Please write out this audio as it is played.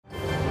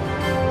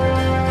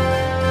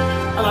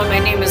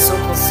name is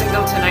Opal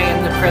Singleton. I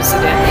am the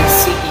president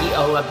and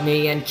CEO of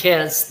Million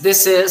Kids.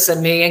 This is a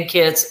Million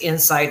Kids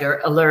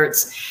Insider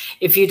Alerts.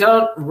 If you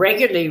don't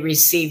regularly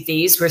receive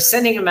these, we're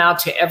sending them out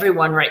to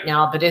everyone right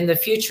now, but in the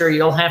future,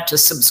 you'll have to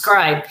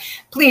subscribe.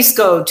 Please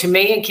go to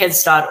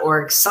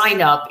millionkids.org,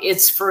 sign up.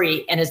 It's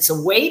free, and it's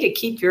a way to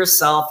keep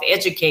yourself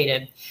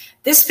educated.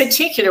 This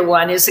particular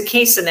one is a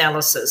case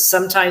analysis.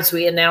 Sometimes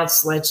we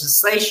announce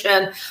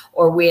legislation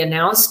or we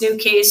announce new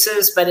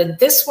cases, but in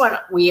this one,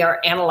 we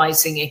are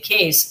analyzing a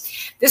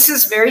case. This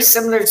is very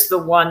similar to the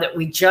one that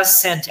we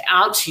just sent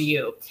out to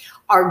you.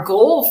 Our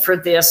goal for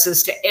this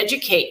is to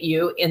educate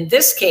you, in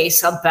this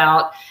case,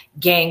 about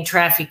gang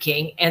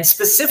trafficking, and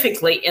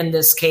specifically in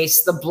this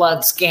case, the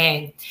Bloods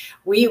gang.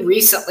 We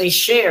recently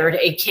shared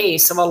a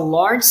case of a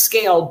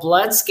large-scale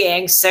Bloods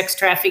gang sex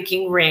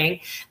trafficking ring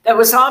that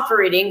was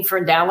operating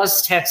from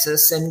Dallas,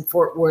 Texas, in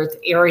Fort Worth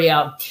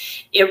area.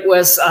 It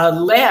was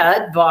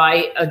led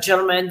by a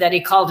gentleman that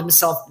he called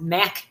himself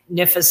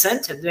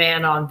Magnificent, the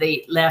man on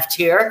the left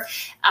here,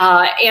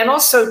 and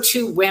also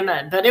two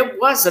women. But it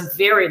was a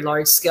very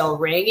large-scale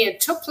ring. It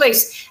took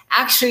place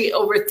actually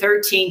over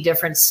 13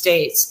 different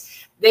states.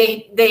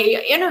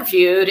 They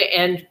interviewed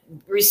and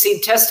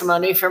received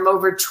testimony from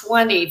over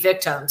 20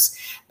 victims,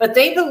 but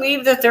they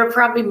believe that there are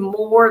probably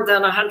more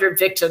than 100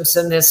 victims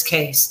in this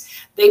case.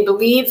 They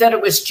believe that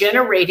it was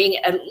generating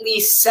at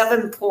least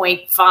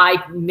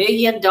 $7.5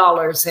 million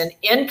in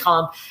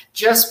income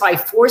just by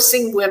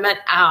forcing women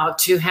out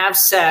to have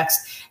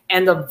sex.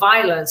 And the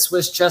violence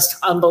was just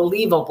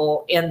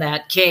unbelievable in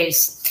that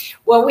case.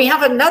 Well, we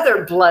have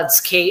another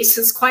Bloods case.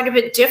 It's quite a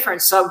bit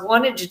different. So I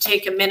wanted to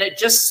take a minute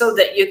just so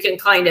that you can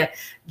kind of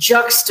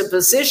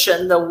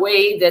juxtaposition the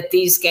way that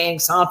these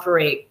gangs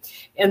operate.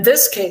 In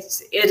this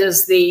case, it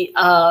is the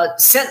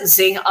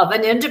sentencing of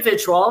an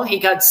individual. He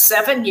got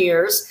 7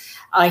 years.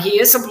 He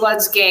is a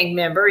Bloods gang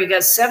member. He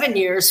got 7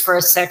 years for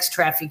a sex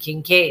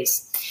trafficking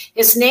case.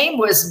 His name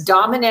was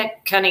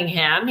Dominic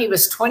Cunningham. He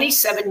was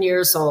 27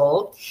 years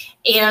old,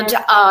 and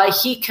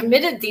he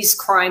committed these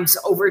crimes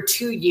over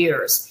 2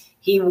 years.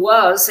 He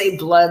was a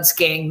Bloods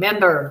gang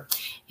member.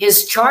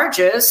 His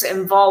charges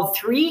involved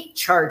 3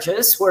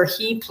 charges where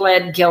he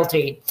pled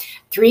guilty.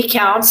 3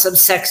 counts of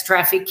sex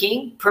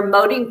trafficking,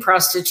 promoting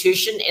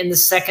prostitution in the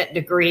 2nd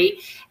degree,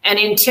 and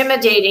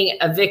intimidating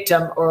a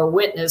victim or a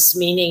witness,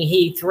 meaning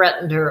he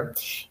threatened her.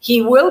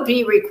 He will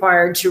be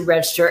required to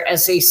register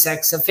as a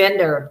sex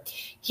offender.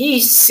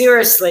 He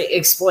seriously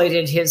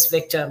exploited his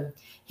victim.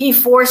 He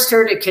forced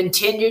her to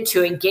continue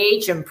to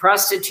engage in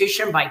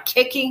prostitution by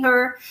kicking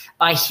her,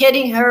 by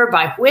hitting her,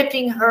 by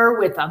whipping her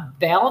with a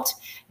belt,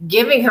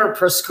 giving her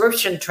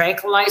prescription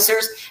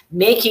tranquilizers,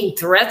 making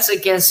threats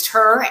against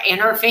her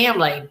and her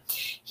family.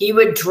 He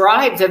would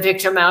drive the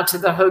victim out to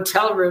the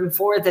hotel room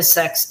for the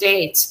sex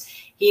dates.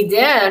 He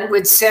then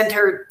would send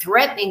her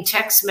threatening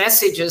text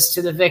messages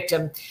to the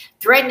victim,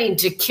 threatening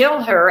to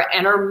kill her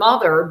and her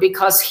mother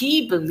because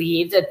he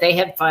believed that they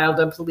had filed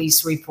a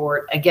police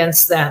report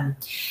against them.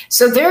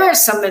 So there are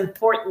some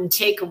important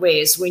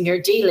takeaways when you're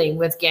dealing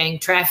with gang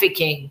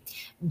trafficking.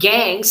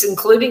 Gangs,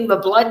 including the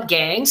Blood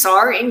gangs,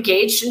 are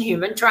engaged in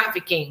human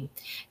trafficking.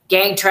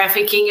 Gang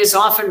trafficking is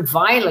often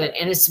violent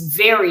and it's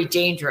very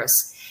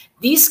dangerous.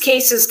 These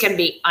cases can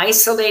be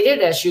isolated,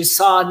 as you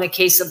saw in the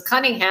case of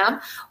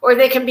Cunningham, or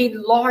they can be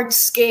large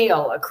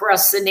scale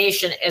across the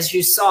nation, as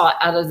you saw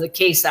out of the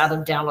case out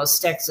of Dallas,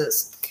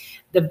 Texas.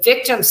 The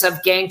victims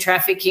of gang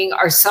trafficking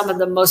are some of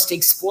the most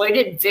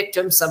exploited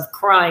victims of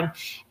crime,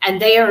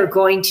 and they are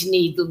going to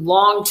need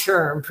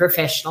long-term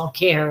professional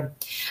care.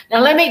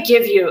 Now, let me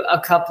give you a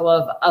couple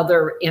of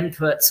other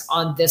inputs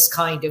on this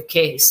kind of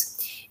case.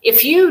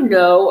 If you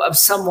know of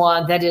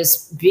someone that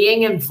is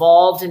being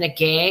involved in a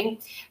gang,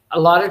 a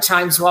lot of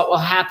times what will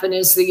happen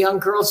is the young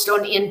girls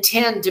don't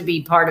intend to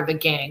be part of a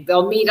gang.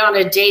 They'll meet on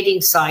a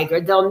dating site or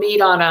they'll meet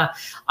on a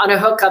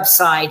hookup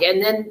site.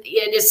 And then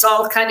it's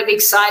all kind of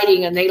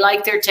exciting and they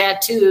like their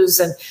tattoos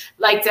and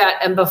like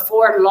that. And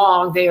before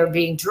long, they are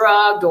being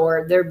drugged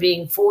or they're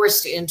being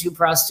forced into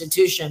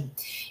prostitution.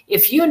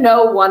 If you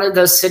know one of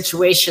those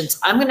situations,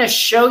 I'm going to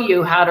show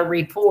you how to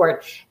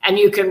report, and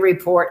you can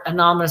report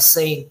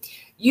anonymously.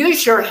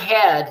 Use your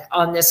head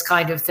on this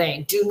kind of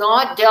thing. Do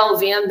not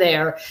delve in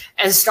there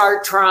and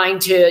start trying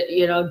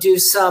to, do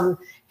some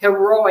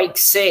heroic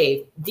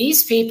save.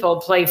 These people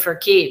play for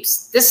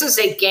keeps. This is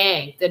a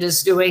gang that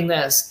is doing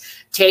this.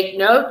 Take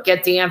note,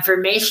 get the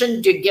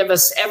information, give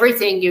us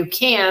everything you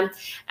can,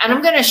 and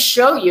I'm going to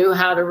show you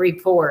how to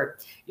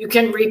report. You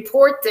can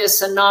report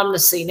this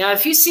anonymously. Now,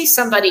 if you see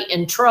somebody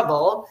in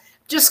trouble,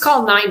 just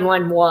call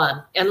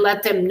 911 and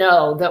let them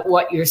know that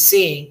what you're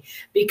seeing,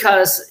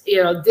 because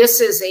this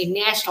is a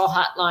national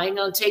hotline.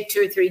 It'll take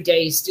 2 or 3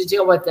 days to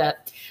deal with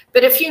that.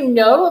 But if you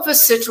know of a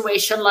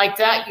situation like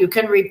that, you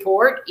can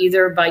report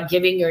either by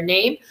giving your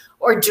name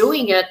or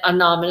doing it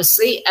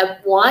anonymously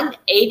at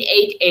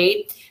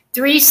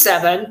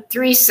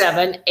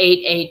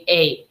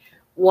 1-888-3737-888.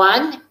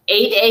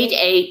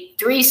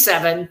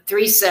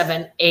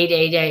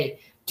 1-888-3737-888.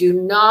 Do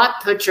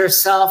not put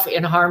yourself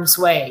in harm's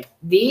way.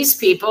 These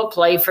people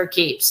play for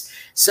keeps.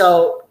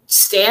 So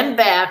stand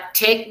back,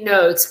 take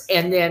notes,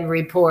 and then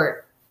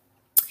report.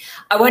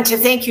 I want to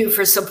thank you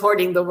for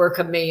supporting the work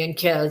of Million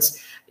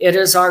Kids. It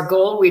is our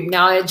goal. We've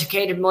now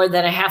educated more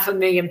than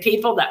 500,000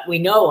 people that we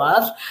know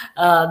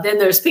of. Then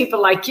there's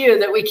people like you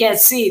that we can't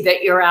see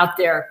that you're out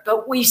there,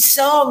 but we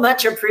so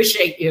much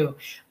appreciate you.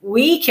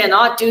 We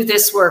cannot do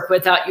this work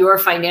without your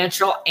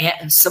financial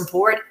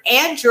support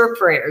and your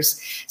prayers.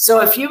 So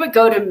if you would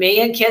go to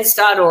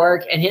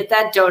millionkids.org and hit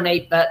that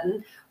donate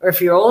button, or if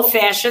you're old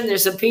fashioned,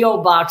 there's a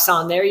P.O. box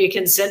on there. You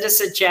can send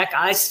us a check.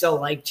 I still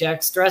like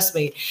checks, trust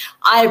me.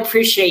 I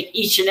appreciate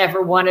each and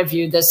every one of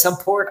you that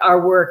support our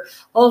work.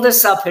 Hold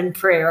us up in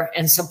prayer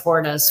and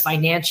support us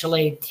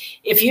financially.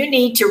 If you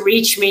need to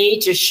reach me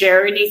to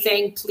share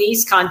anything,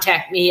 please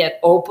contact me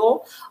at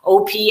opal,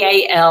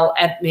 OPAL,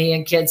 at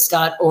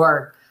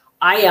millionkids.org.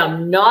 I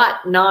am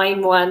not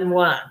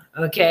 911.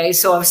 Okay,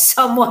 so if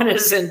someone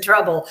is in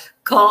trouble,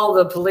 call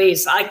the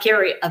police. I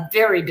carry a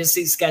very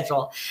busy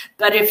schedule.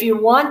 But if you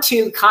want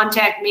to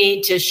contact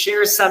me to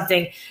share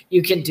something,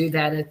 you can do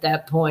that at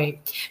that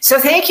point. So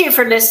thank you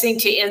for listening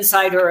to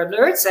Insider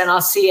Alerts, and I'll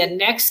see you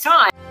next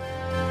time.